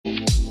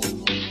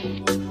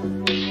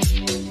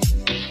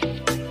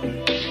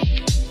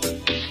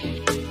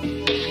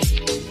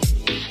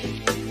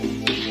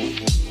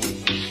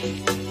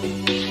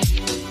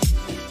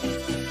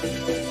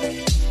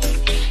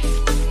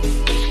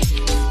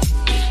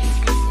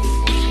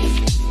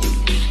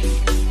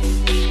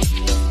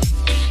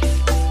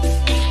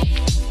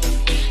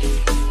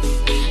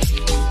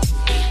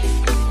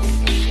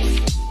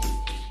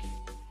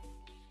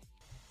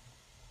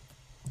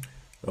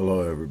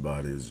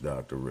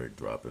Dr. Rick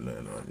dropping that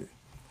on you.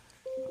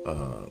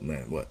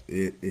 Man, what?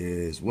 It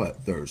is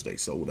what? Thursday.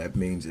 So that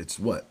means it's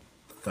what?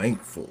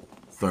 Thankful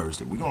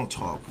Thursday. We're going to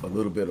talk a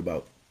little bit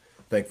about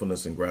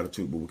thankfulness and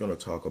gratitude, but we're going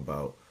to talk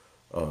about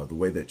the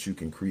way that you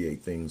can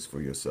create things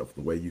for yourself,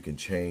 the way you can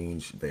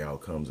change the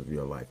outcomes of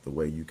your life, the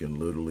way you can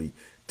literally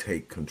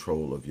take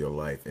control of your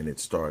life. And it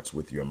starts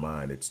with your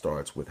mind. It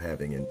starts with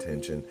having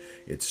intention.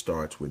 It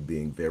starts with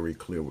being very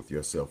clear with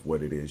yourself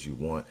what it is you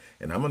want.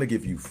 And I'm going to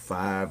give you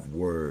 5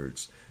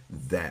 words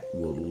that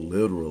will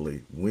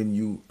literally, when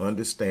you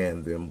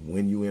understand them,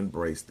 when you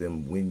embrace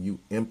them, when you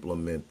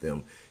implement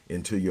them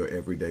into your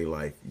everyday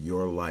life,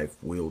 your life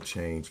will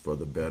change for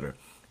the better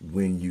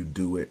when you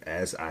do it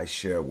as I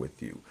share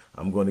with you.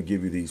 I'm going to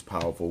give you these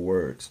powerful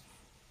words.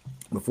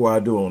 Before I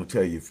do, I want to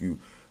tell you, if you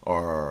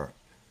are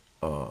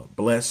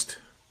blessed,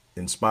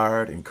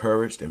 inspired,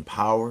 encouraged,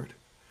 empowered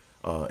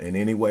in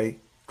any way,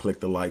 click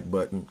the like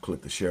button,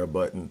 click the share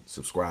button,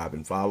 subscribe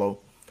and follow.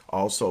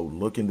 Also,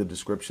 look in the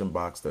description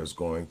box. There's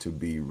going to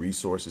be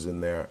resources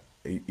in there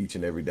each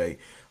and every day.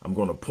 I'm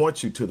going to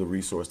point you to the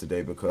resource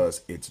today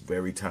because it's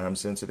very time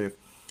sensitive.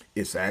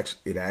 It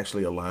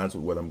actually aligns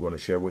with what I'm going to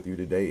share with you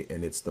today,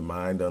 and it's the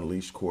Mind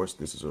Unleashed course.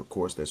 This is a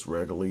course that's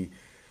regularly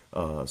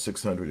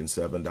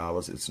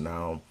 $607. It's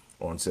now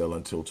on sale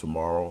until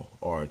tomorrow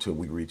or until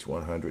we reach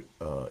 100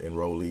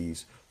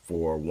 enrollees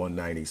for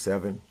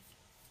 $197.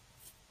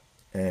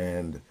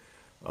 And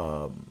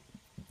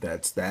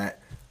that's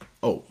that.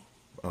 Oh,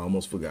 I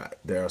almost forgot.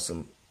 There are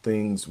some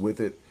things with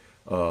it.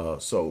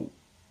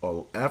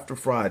 After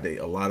Friday,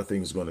 a lot of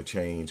things are going to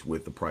change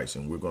with the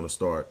pricing. We're going to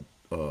start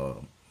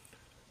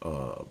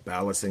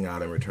balancing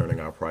out and returning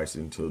our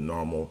pricing to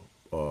normal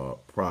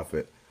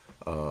profit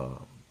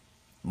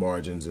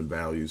margins and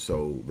values.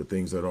 So the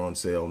things that are on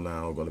sale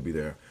now are going to be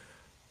there.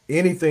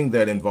 Anything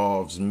that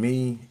involves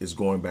me is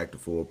going back to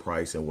full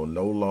price and will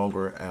no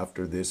longer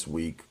after this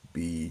week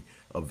be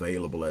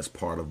available as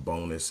part of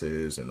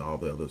bonuses and all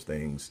the other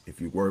things. If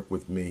you work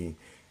with me,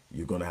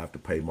 you're going to have to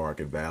pay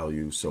market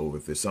value. So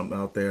if there's something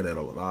out there that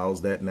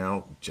allows that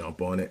now,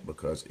 jump on it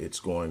because it's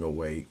going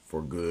away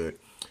for good.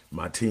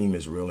 My team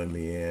is reeling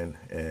me in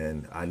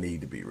and I need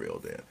to be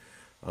reeled in.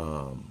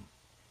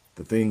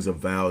 The things of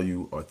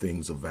value are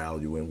things of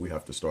value, and we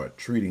have to start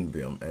treating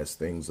them as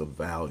things of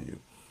value.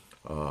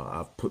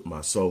 I've put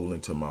my soul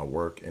into my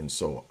work, and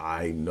so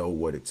I know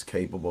what it's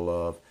capable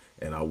of,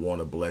 and I want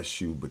to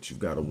bless you, but you've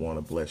got to want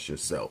to bless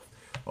yourself.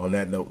 On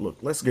that note, look,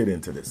 let's get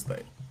into this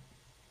thing.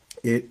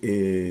 It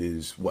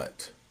is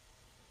what?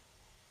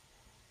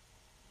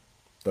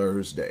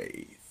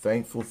 Thursday.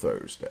 Thankful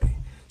Thursday.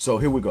 So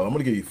here we go. I'm going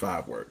to give you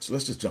 5 words.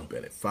 Let's just jump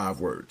in it. 5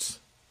 words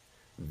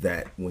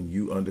that when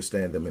you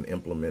understand them and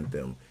implement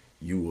them,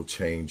 you will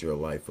change your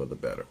life for the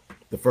better.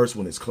 The first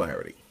one is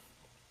clarity.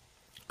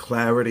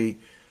 Clarity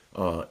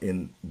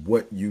in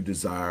what you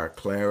desire,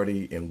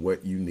 clarity in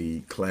what you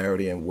need,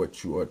 clarity in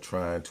what you are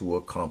trying to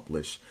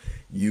accomplish.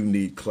 You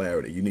need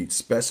clarity. You need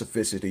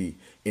specificity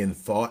in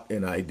thought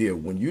and idea.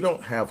 When you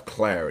don't have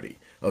clarity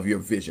of your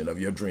vision, of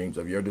your dreams,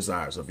 of your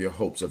desires, of your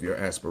hopes, of your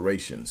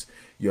aspirations,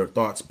 your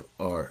thoughts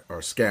are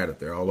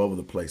scattered. They're all over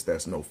the place.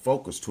 There's no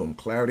focus to them.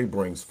 Clarity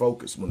brings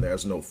focus. When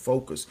there's no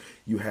focus,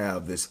 you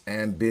have this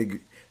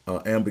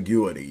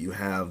ambiguity. You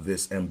have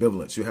this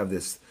ambivalence. You have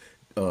this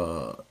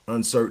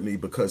uncertainty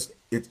because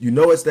you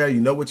know it's there, you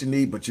know what you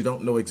need, but you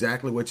don't know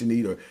exactly what you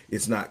need, or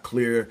it's not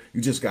clear.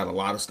 You just got a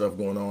lot of stuff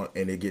going on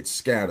and it gets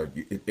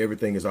scattered.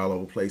 Everything is all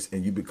over the place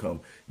and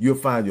you'll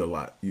find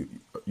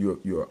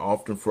you're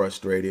often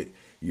frustrated,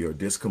 you're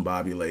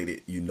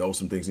discombobulated, you know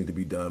some things need to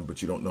be done,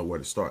 but you don't know where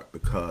to start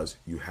because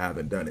you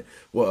haven't done it.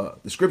 Well,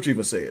 the scripture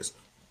even says,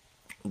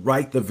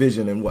 write the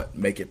vision and what?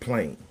 Make it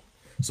plain.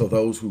 So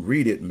those who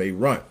read it may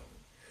run.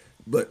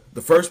 But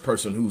the first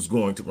person who's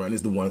going to run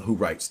is the one who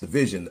writes the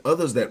vision.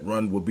 Others that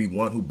run will be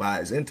one who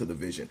buys into the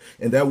vision.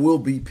 And there will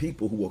be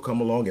people who will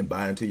come along and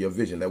buy into your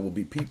vision. There will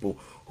be people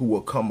who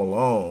will come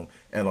along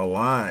and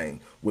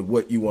align with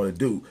what you want to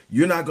do.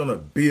 You're not going to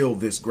build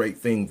this great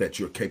thing that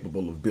you're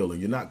capable of building.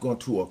 You're not going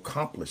to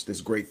accomplish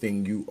this great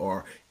thing you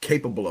are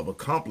capable of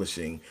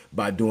accomplishing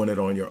by doing it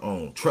on your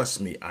own. Trust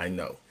me, I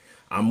know.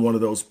 I'm one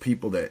of those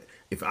people that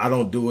if I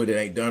don't do it, it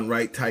ain't done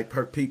right type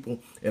people.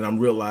 And I'm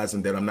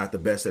realizing that I'm not the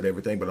best at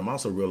everything, but I'm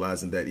also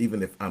realizing that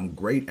even if I'm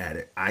great at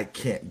it, I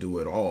can't do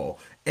it all.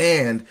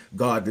 And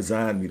God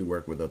designed me to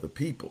work with other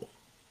people.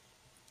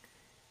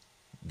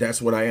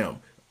 That's what I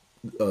am.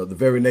 The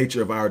very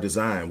nature of our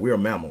design, we are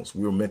mammals.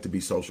 We are meant to be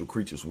social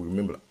creatures.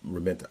 We're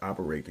meant to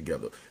operate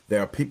together. There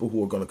are people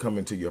who are going to come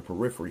into your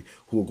periphery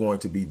who are going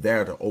to be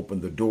there to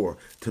open the door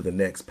to the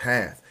next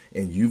path.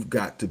 And you've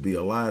got to be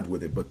aligned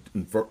with it. But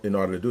in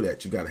order to do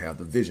that, you got to have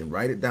the vision.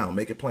 Write it down.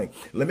 Make it plain.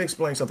 Let me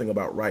explain something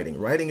about writing.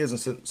 Writing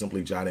isn't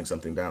simply jotting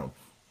something down.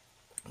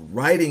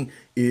 Writing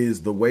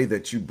is the way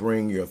that you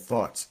bring your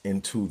thoughts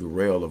into the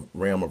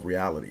realm of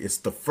reality. It's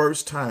the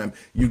first time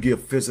you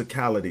give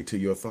physicality to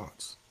your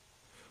thoughts.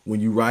 When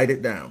you write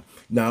it down.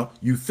 Now,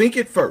 you think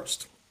it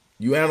first.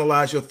 You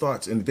analyze your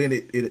thoughts, and then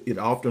it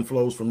often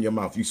flows from your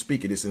mouth. You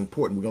speak it. It's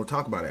important. We're going to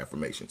talk about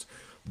affirmations.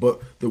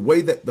 But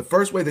the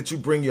first way that you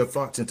bring your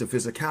thoughts into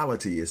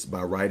physicality is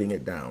by writing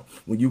it down.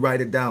 When you write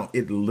it down,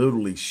 it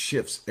literally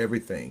shifts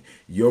everything.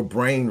 Your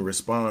brain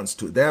responds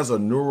to it. There's a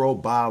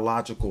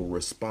neurobiological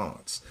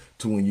response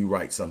to when you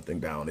write something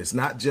down. It's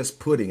not just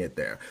putting it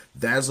there.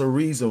 There's a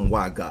reason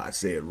why God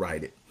said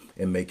write it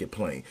and make it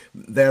plain.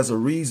 There's a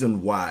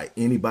reason why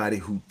anybody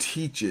who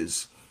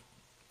teaches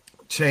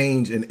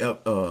change and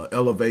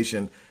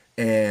elevation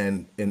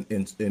and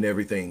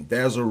everything,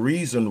 there's a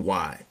reason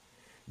why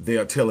they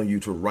are telling you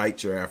to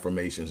write your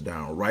affirmations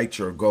down, write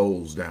your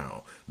goals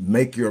down,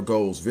 make your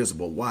goals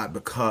visible. Why?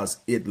 Because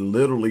it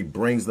literally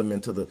brings them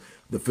into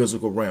the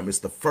physical realm. It's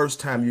the first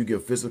time you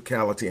give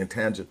physicality and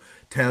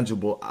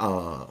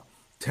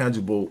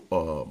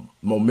tangible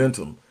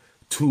momentum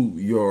to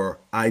your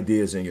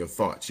ideas and your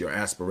thoughts, your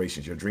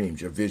aspirations, your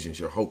dreams, your visions,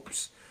 your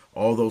hopes.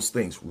 All those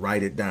things,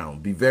 write it down.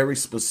 Be very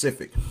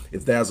specific.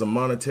 If there's a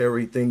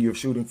monetary thing you're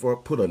shooting for,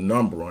 put a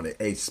number on it,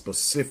 a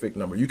specific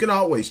number. You can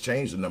always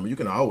change the number. You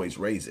can always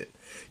raise it,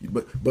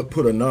 but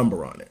put a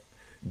number on it.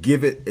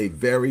 Give it a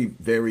very,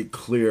 very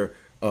clear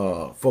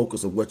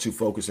focus of what you're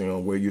focusing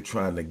on, where you're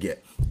trying to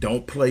get.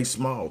 Don't play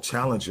small.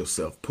 Challenge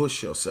yourself.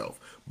 Push yourself,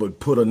 but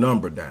put a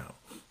number down.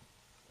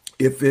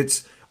 If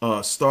it's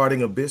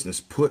starting a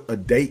business, put a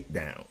date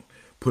down.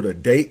 Put a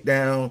date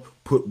down,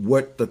 put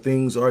what the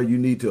things are you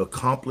need to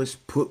accomplish,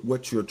 put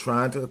what you're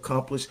trying to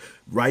accomplish,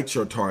 write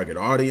your target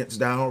audience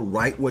down,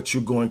 write what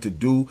you're going to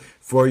do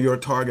for your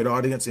target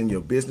audience in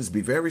your business. Be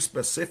very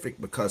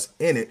specific, because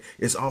in it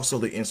is also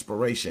the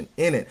inspiration.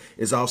 In it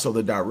is also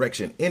the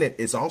direction. In it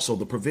is also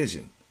the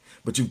provision.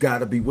 But you've got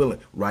to be willing.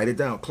 Write it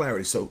down.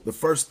 Clarity. So the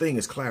first thing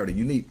is clarity.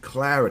 You need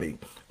clarity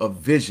of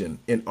vision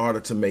in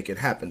order to make it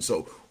happen.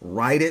 So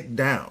write it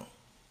down.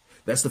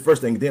 That's the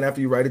first thing. Then after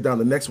you write it down,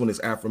 the next one is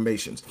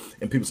affirmations.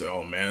 And people say,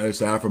 oh man,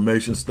 this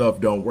affirmation stuff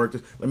don't work.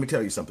 Let me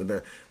tell you something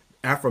there.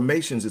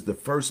 Affirmations is the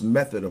first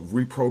method of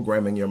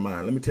reprogramming your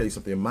mind. Let me tell you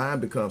something. Your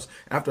mind becomes,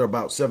 after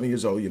about 7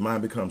 years old, your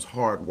mind becomes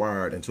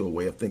hardwired into a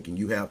way of thinking.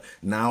 You have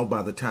now,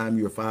 by the time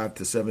you're 5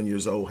 to 7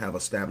 years old, have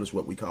established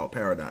what we call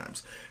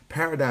paradigms.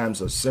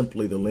 Paradigms are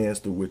simply the lens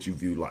through which you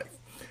view life.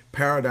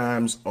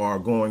 Paradigms are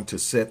going to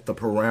set the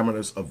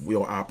parameters of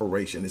your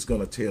operation. It's going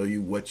to tell you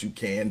what you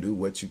can do,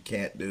 what you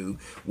can't do,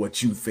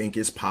 what you think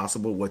is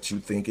possible, what you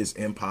think is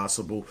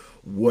impossible,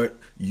 what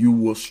you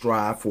will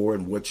strive for,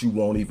 and what you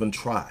won't even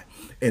try.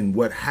 And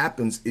what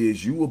happens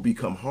is you will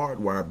become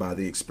hardwired by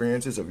the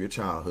experiences of your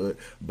childhood,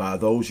 by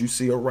those you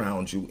see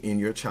around you in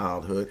your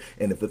childhood.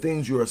 And if the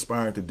things you're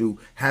aspiring to do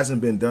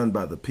hasn't been done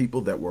by the people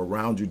that were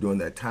around you during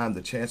that time,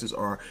 the chances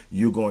are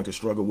you're going to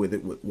struggle with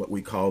it, with what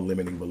we call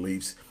limiting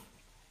beliefs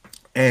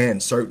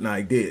and certain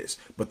ideas.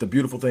 But the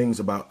beautiful things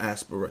about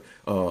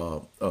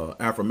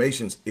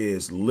affirmations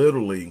is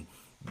literally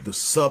the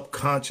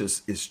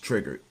subconscious is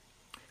triggered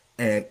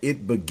and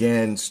it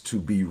begins to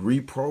be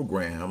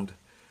reprogrammed,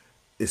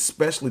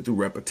 especially through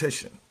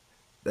repetition.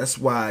 That's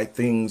why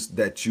things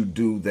that you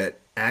do that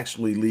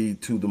actually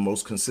lead to the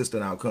most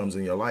consistent outcomes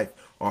in your life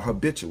are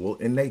habitual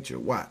in nature.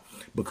 Why?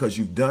 Because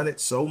you've done it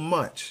so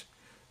much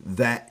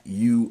that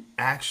you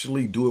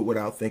actually do it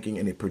without thinking,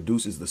 and it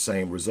produces the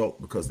same result,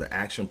 because the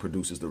action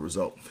produces the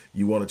result.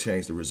 You want to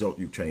change the result,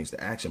 you change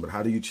the action. But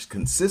how do you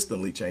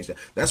consistently change that?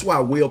 That's why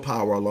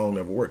willpower alone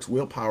never works.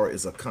 Willpower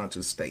is a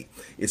conscious state.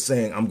 It's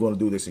saying, I'm going to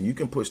do this, and you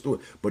can push through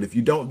it. But if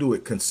you don't do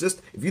it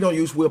if you don't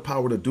use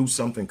willpower to do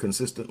something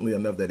consistently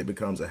enough that it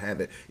becomes a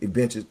habit,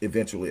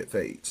 eventually it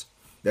fades.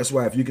 That's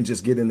why if you can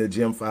just get in the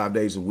gym 5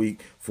 days a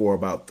week for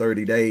about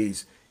 30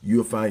 days,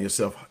 you'll find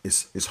yourself,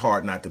 it's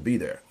hard not to be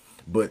there.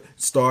 But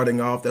starting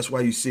off, that's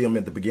why you see them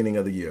at the beginning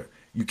of the year.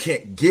 You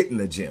can't get in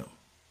the gym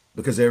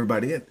because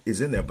everybody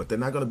is in there, but they're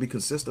not going to be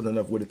consistent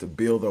enough with it to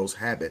build those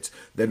habits.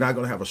 They're not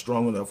going to have a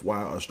strong enough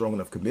why or a strong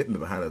enough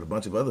commitment behind it, a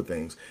bunch of other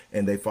things,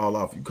 and they fall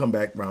off. You come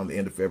back around the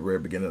end of February,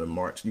 beginning of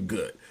March, you're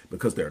good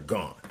because they're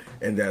gone.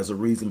 And there's a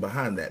reason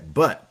behind that.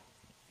 But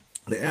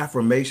the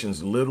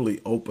affirmations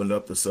literally open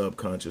up the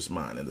subconscious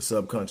mind, and the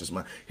subconscious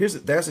mind, there's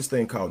this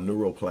thing called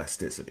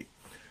neuroplasticity.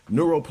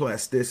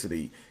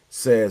 Neuroplasticity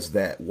says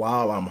that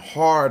while I'm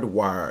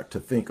hardwired to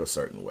think a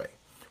certain way,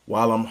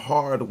 while I'm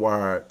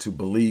hardwired to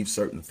believe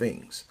certain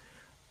things,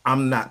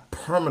 I'm not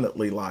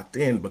permanently locked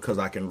in, because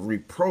I can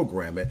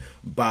reprogram it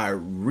by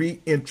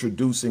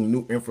reintroducing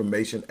new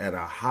information at a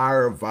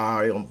higher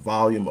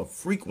volume of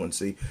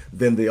frequency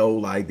than the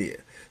old idea.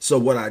 So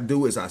what I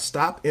do is I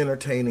stop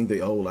entertaining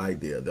the old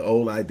idea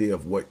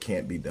of what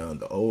can't be done,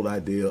 the old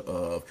idea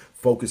of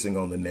focusing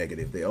on the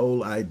negative, the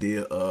old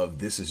idea of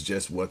this is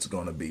just what's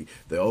going to be,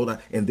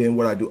 and then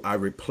what I do, I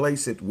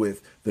replace it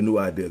with the new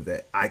idea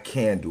that I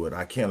can do it,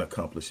 I can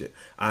accomplish it,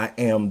 I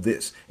am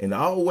this. And I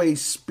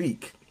always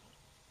speak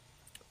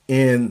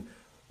in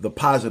the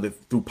positive,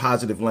 through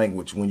positive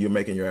language when you're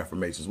making your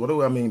affirmations. What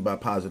do I mean by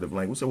positive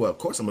language? So, well, of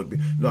course I'm going to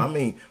be, no, I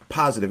mean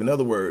positive. In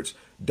other words,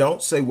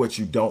 don't say what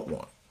you don't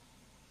want.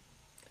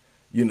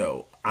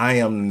 I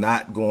am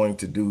not going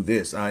to do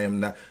this. I am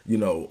not,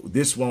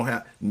 this won't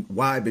happen.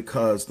 Why?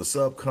 Because the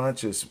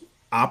subconscious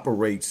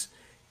operates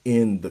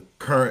in the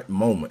current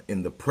moment,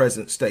 in the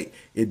present state.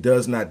 It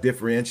does not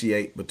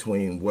differentiate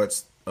between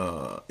what's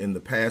in the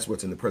past,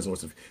 what's in the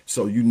present,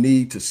 so you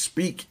need to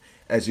speak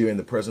as you're in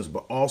the present,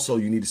 but also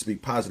you need to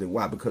speak positive.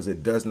 Why? Because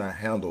it does not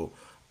handle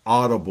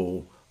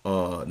audible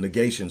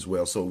negations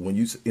well. So when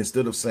you,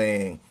 instead of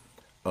saying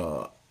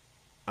I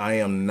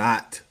am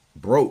not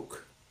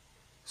broke,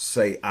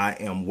 say I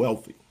am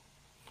wealthy.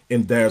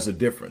 And there's a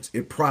difference.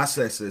 It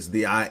processes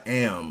the I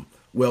am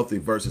wealthy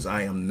versus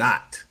I am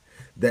not.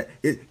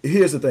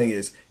 Here's the thing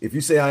is, if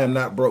you say I am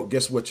not broke,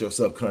 guess what your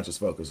subconscious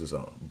focuses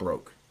on?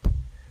 Broke.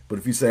 But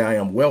if you say I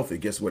am wealthy,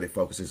 guess what it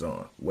focuses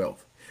on?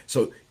 Wealth.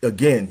 So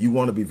again, you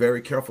want to be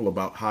very careful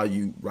about how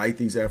you write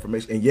these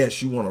affirmations. And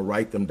yes, you want to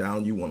write them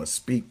down. You want to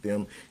speak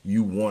them.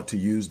 You want to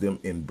use them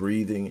in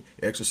breathing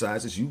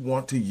exercises. You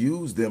want to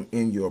use them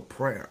in your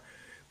prayer.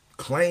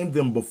 Claim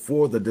them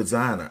before the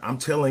designer. I'm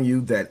telling you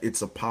that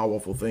it's a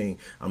powerful thing.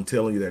 I'm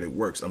telling you that it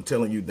works. I'm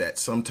telling you that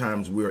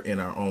sometimes we're in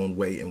our own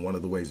way, and one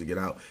of the ways to get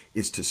out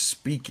is to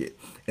speak it.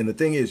 And the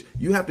thing is,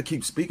 you have to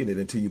keep speaking it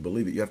until you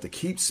believe it. You have to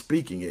keep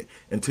speaking it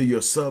until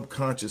your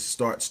subconscious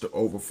starts to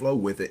overflow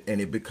with it and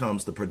it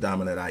becomes the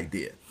predominant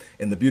idea.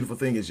 And the beautiful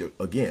thing is,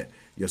 again,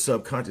 your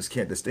subconscious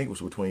can't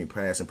distinguish between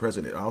past and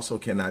present. It also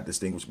cannot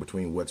distinguish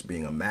between what's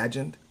being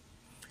imagined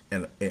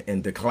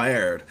and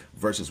declared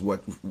versus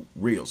what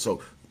real.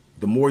 So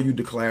the more you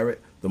declare it,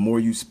 the more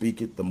you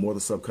speak it, the more the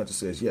subconscious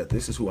says, yeah,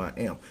 this is who I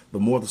am. The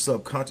more the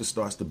subconscious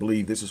starts to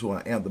believe this is who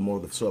I am, the more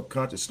the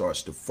subconscious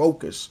starts to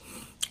focus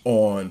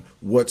on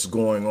what's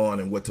going on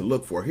and what to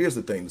look for. Here's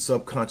the thing. The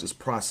subconscious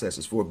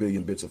processes 4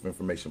 billion bits of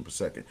information per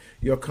second.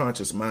 Your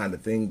conscious mind, the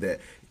thing that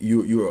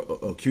you're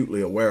acutely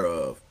aware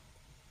of,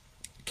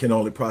 can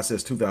only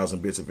process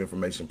 2,000 bits of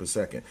information per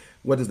second.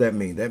 What does that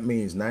mean? That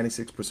means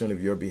 96%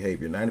 of your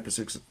behavior,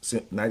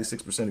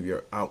 96% of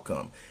your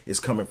outcome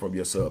is coming from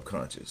your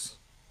subconscious.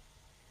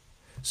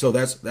 So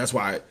that's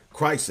why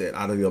Christ said,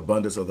 out of the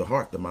abundance of the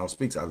heart, the mouth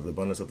speaks. Out of the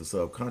abundance of the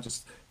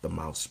subconscious, the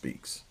mouth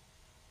speaks.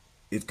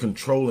 It's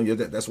controlling your.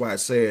 That's why it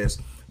says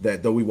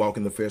that though we walk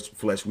in the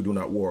flesh, we do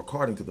not war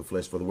according to the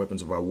flesh. For the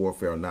weapons of our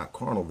warfare are not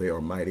carnal; they are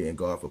mighty in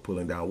God for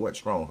pulling down what?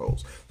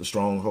 Strongholds. The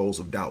strongholds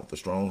of doubt, the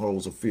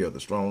strongholds of fear, the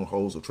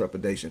strongholds of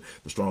trepidation,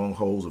 the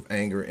strongholds of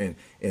anger and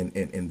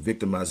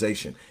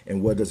victimization.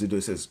 And what does it do?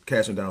 It says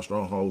casting down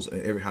strongholds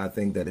and every high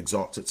thing that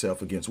exalts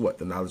itself against what?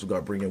 The knowledge of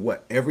God, bringing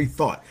what? Every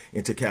thought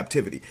into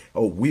captivity.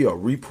 Oh, we are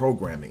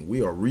reprogramming,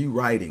 we are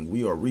rewriting,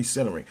 we are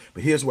recentering.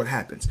 But here's what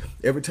happens.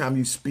 Every time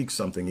you speak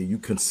something and you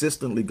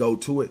consistently go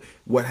to it,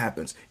 what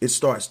happens? It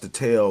starts to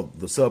tell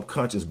the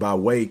subconscious by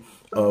way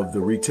of the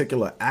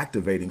reticular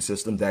activating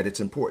system that it's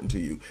important to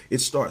you. It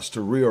starts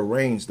to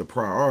rearrange the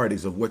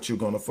priorities of what you're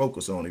going to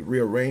focus on. It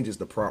rearranges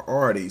the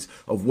priorities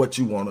of what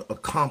you want to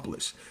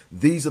accomplish.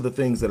 These are the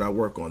things that I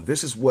work on.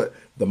 This is what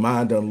the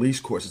Mind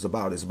Unleashed course is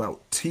about. It's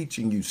about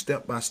teaching you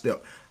step by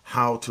step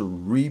how to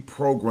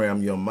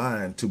reprogram your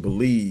mind to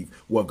believe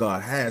what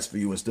God has for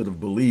you instead of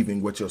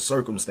believing what your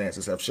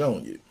circumstances have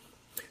shown you.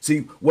 See,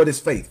 what is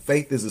faith?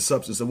 Faith is the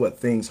substance of what?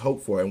 Things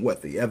hoped for, and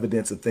what? The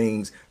evidence of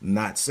things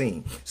not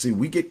seen. See,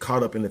 we get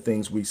caught up in the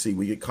things we see.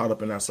 We get caught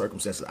up in our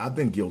circumstances. I've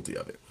been guilty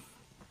of it.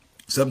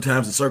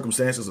 Sometimes the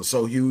circumstances are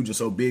so huge and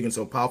so big and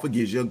so powerful, it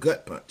gives you a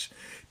gut punch,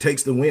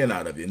 takes the wind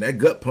out of you. And that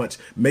gut punch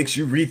makes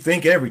you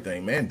rethink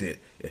everything. Man,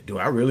 do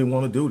I really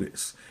want to do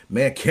this?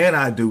 Man, can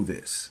I do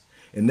this?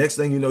 And next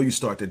thing you know, you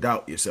start to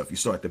doubt yourself. You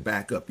start to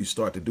back up. You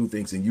start to do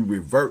things and you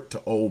revert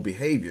to old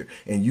behavior.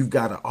 And you've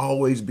got to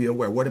always be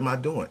aware. What am I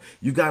doing?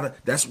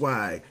 That's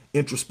why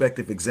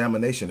introspective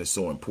examination is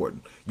so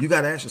important. You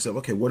got to ask yourself,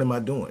 okay, what am I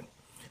doing?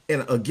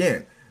 And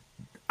again,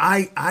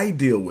 I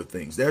deal with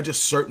things. There are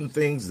just certain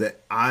things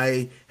that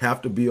I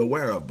have to be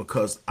aware of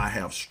because I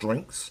have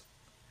strengths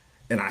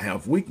and I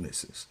have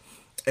weaknesses.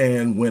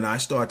 And when I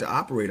start to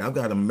operate, I've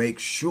got to make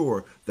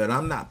sure that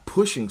I'm not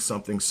pushing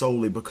something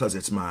solely because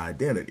it's my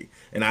identity.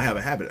 And I have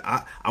a habit.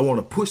 I want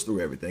to push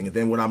through everything. And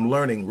then when I'm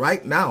learning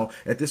right now,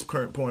 at this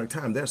current point in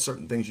time, there are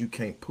certain things you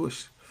can't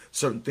push.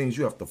 Certain things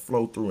you have to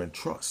flow through and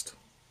trust.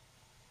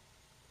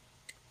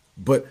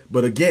 But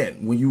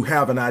again, when you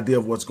have an idea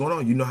of what's going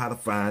on, you know how to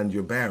find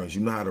your bearings.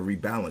 You know how to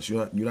rebalance.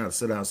 You know how to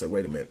sit down and say,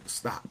 wait a minute,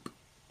 stop.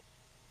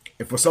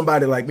 And for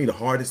somebody like me, the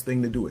hardest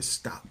thing to do is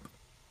stop.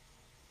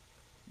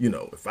 You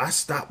know, if I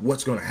stop,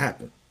 what's going to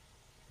happen?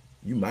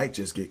 You might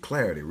just get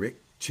clarity, Rick.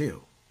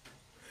 Chill.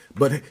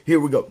 But here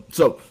we go.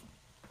 So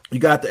you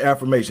got the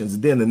affirmations.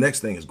 And then the next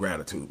thing is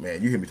gratitude,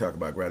 man. You hear me talk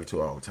about gratitude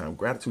all the time.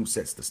 Gratitude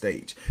sets the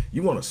stage.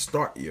 You want to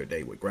start your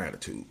day with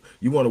gratitude.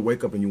 You want to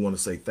wake up and you want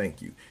to say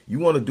thank you. You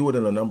want to do it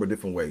in a number of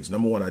different ways.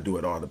 Number one, I do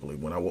it audibly.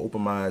 When I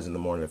open my eyes in the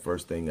morning, the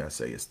first thing I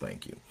say is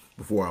thank you.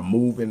 Before I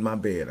move in my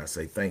bed, I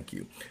say thank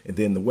you. And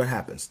then what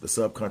happens? The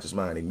subconscious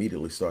mind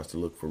immediately starts to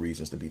look for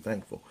reasons to be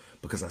thankful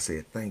because I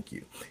said thank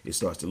you. It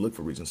starts to look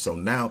for reasons. So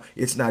now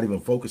it's not even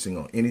focusing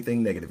on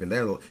anything negative. And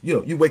that,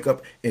 you wake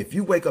up, if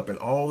you wake up and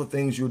all the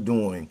things you're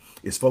doing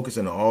is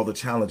focusing on all the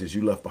challenges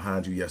you left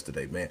behind you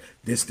yesterday, man,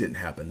 this didn't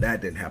happen,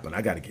 that didn't happen,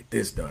 I got to get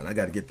this done, I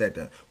got to get that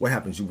done. What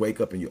happens? You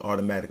wake up and you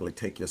automatically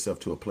take yourself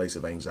to a place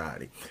of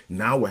anxiety.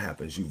 Now what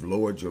happens? You've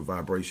lowered your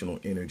vibrational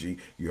energy.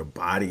 Your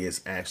body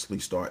is actually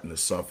starting to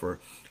suffer.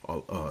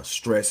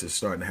 Stress is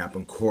starting to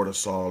happen.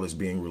 Cortisol is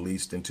being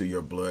released into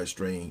your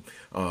bloodstream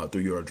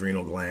through your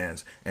adrenal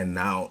glands. And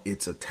now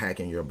it's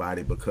attacking your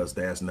body because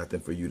there's nothing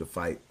for you to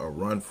fight or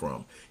run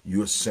from.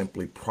 You're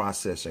simply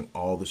processing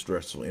all the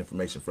stressful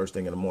information first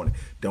thing in the morning.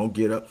 Don't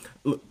get up.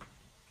 Look,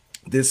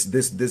 this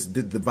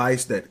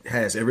device that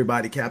has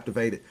everybody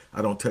captivated,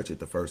 I don't touch it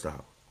the first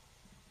hour.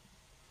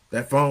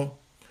 That phone,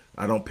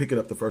 I don't pick it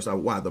up the first hour.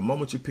 Why? The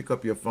moment you pick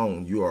up your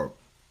phone, you are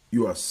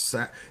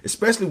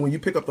especially when you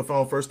pick up the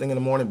phone first thing in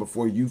the morning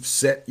before you've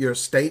set your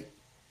state,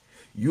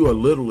 you are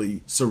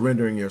literally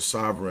surrendering your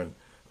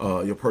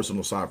your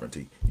personal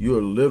sovereignty. You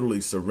are literally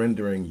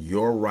surrendering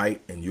your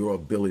right and your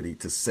ability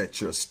to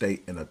set your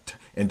state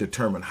and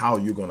determine how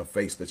you're going to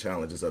face the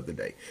challenges of the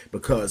day.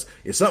 Because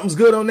if something's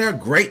good on there,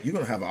 great, you're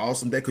going to have an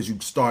awesome day because you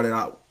started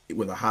out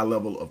with a high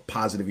level of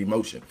positive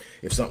emotion.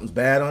 If something's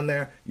bad on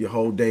there, your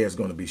whole day is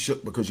going to be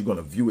shook because you're going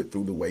to view it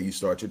through the way you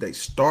start your day.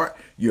 Start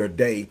your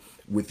day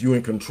with you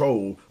in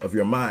control of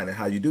your mind. And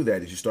how you do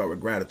that is you start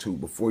with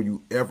gratitude. Before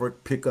you ever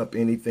pick up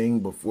anything,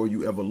 before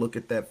you ever look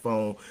at that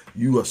phone,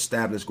 you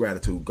establish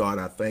gratitude. God,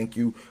 I thank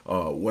you.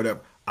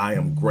 Whatever I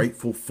am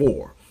grateful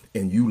for.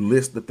 And you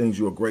list the things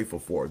you're grateful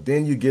for.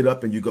 Then you get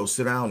up and you go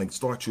sit down and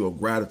start your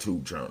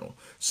gratitude journal.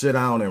 Sit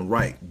down and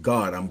write,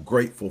 God, I'm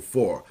grateful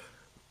for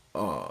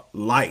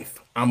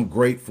life. I'm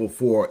grateful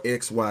for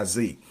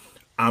XYZ.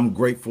 I'm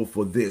grateful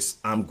for this.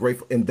 I'm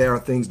grateful. And there are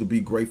things to be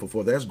grateful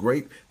for. That's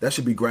great. That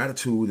should be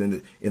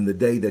gratitude in the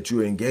day that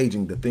you're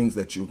engaging, the things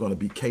that you're going to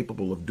be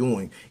capable of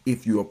doing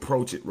if you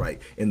approach it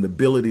right, and the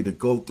ability to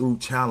go through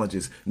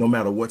challenges no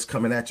matter what's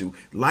coming at you.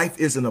 Life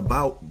isn't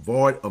about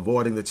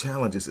avoiding the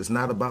challenges. It's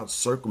not about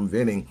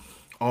circumventing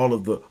all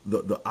of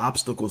the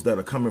obstacles that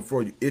are coming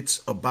for you.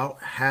 It's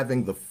about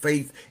having the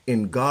faith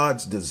in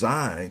God's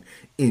design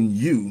in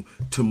you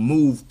to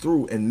move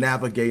through and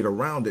navigate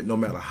around it, no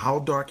matter how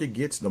dark it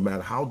gets, no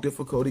matter how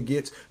difficult it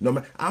gets.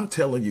 I'm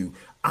telling you,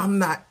 I'm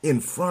not in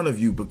front of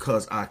you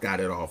because I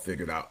got it all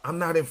figured out. I'm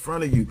not in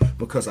front of you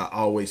because I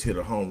always hit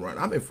a home run.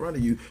 I'm in front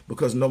of you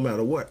because no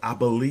matter what, I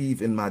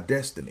believe in my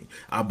destiny.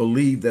 I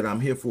believe that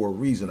I'm here for a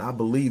reason. I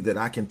believe that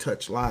I can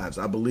touch lives.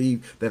 I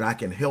believe that I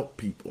can help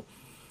people.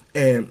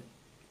 And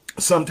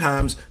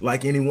sometimes,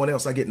 like anyone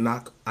else, I get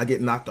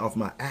knocked off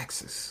my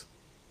axis.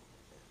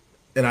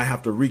 And I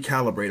have to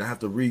recalibrate. I have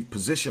to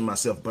reposition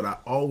myself, but I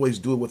always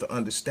do it with the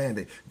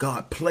understanding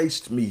God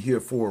placed me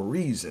here for a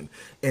reason,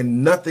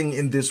 and nothing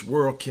in this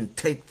world can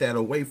take that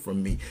away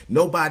from me.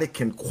 Nobody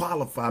can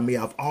qualify me.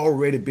 I've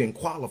already been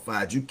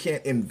qualified. You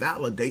can't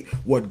invalidate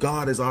what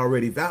God has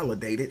already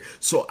validated.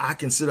 So I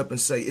can sit up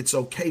and say, it's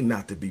okay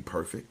not to be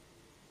perfect.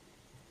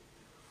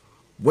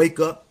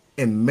 Wake up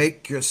and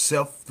make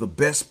yourself the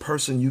best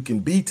person you can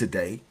be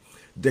today.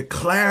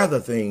 Declare the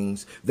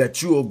things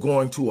that you are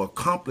going to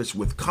accomplish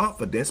with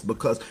confidence,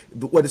 because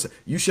what is it?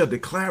 You shall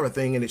declare a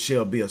thing and it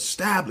shall be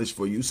established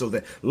for you, so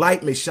that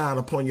light may shine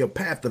upon your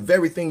path. The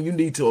very thing you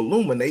need to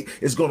illuminate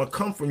is going to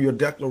come from your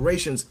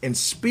declarations and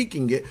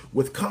speaking it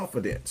with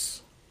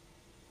confidence.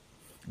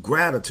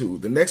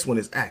 Gratitude. The next one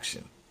is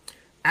action.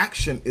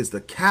 Action is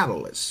the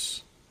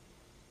catalyst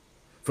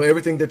for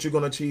everything that you're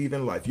going to achieve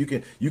in life. You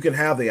can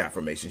have the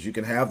affirmations, you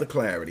can have the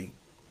clarity,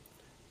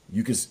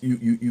 you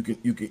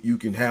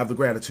can have the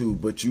gratitude,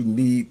 but you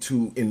need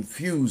to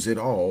infuse it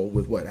all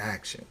with what?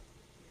 Action.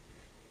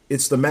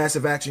 It's the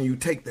massive action you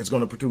take that's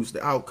going to produce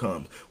the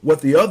outcomes. What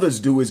the others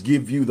do is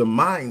give you the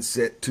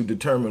mindset to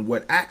determine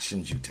what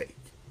actions you take.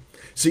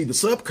 See, the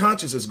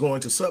subconscious is going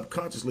to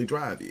subconsciously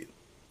drive you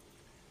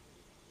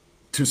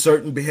to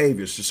certain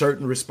behaviors, to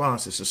certain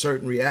responses, to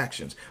certain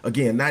reactions.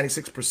 Again,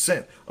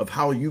 96% of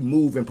how you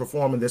move and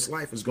perform in this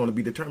life is going to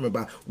be determined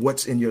by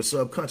what's in your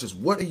subconscious.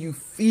 What are you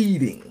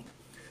feeding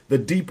the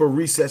deeper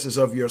recesses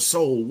of your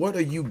soul? What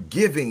are you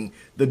giving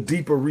the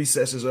deeper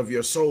recesses of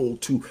your soul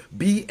to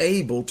be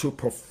able to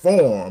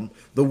perform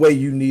the way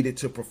you need it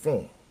to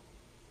perform?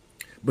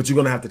 But you're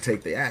going to have to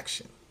take the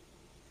action.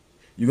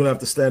 You're going to have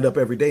to stand up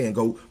every day and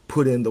go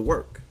put in the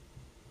work.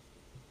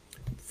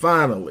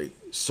 Finally,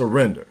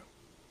 surrender.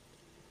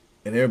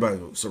 And everybody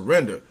goes,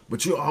 surrender.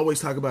 But you always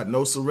talk about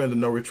no surrender,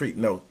 no retreat.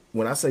 No,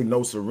 when I say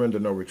no surrender,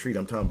 no retreat,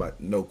 I'm talking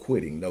about no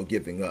quitting, no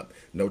giving up,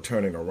 no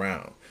turning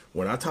around.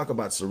 When I talk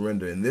about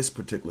surrender in this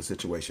particular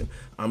situation,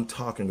 I'm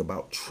talking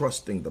about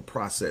trusting the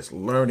process,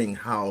 learning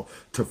how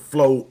to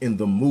flow in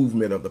the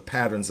movement of the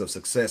patterns of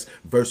success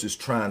versus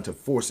trying to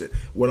force it.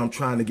 What I'm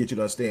trying to get you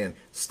to understand,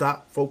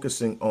 stop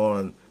focusing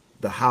on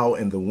the how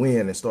and the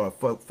when and start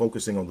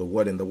focusing on the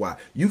what and the why.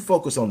 You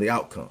focus on the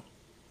outcome.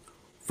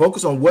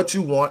 Focus on what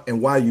you want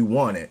and why you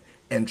want it,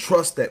 and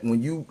trust that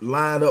when you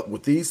line up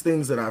with these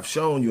things that I've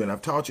shown you and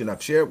I've taught you and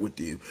I've shared with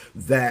you,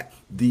 that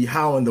the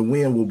how and the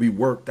when will be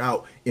worked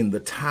out in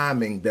the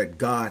timing that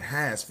God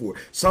has for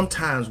it.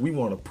 Sometimes we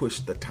want to push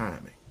the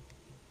timing.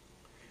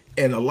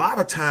 And a lot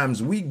of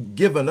times we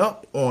given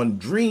up on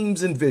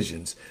dreams and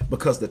visions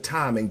because the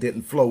timing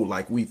didn't flow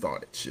like we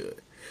thought it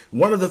should.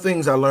 One of the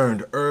things I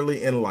learned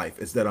early in life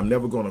is that I'm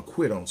never going to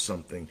quit on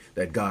something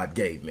that God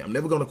gave me. I'm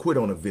never going to quit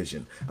on a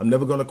vision. I'm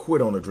never going to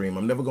quit on a dream.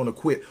 I'm never going to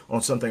quit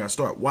on something I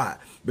start. Why?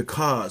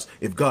 Because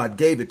if God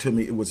gave it to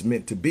me, it was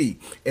meant to be.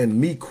 And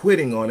me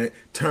quitting on it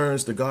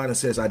turns to God and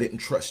says, I didn't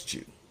trust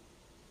you.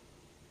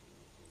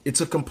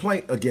 It's a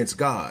complaint against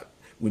God.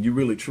 When you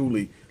really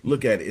truly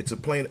look at it, it's a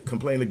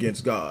complaint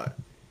against God.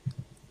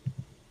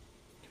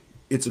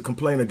 It's a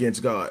complaint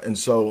against God. And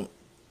so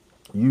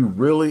you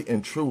really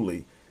and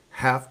truly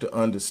have to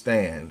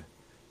understand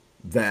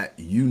that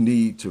you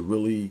need to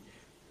really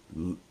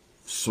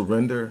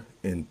surrender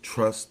and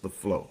trust the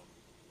flow.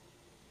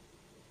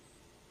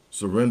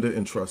 Surrender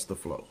and trust the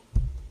flow.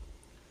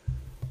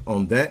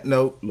 On that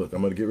note, look,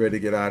 I'm going to get ready to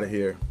get out of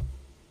here.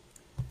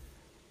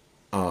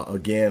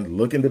 Again,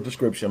 look in the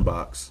description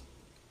box.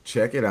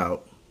 Check it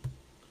out.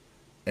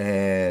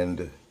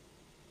 And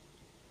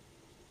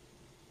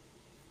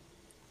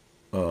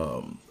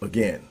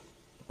again,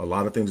 a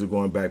lot of things are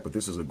going back, but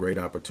this is a great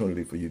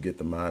opportunity for you to get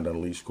the Mind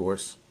Unleashed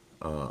course.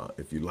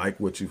 If you like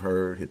what you've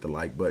heard, hit the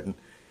like button.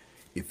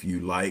 If you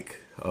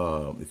like,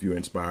 if you're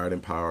inspired,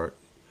 empowered,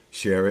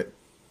 share it,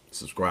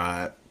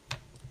 subscribe,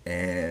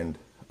 and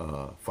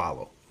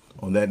follow.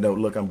 On that note,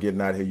 look, I'm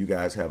getting out of here. You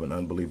guys have an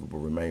unbelievable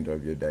remainder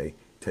of your day.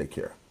 Take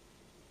care.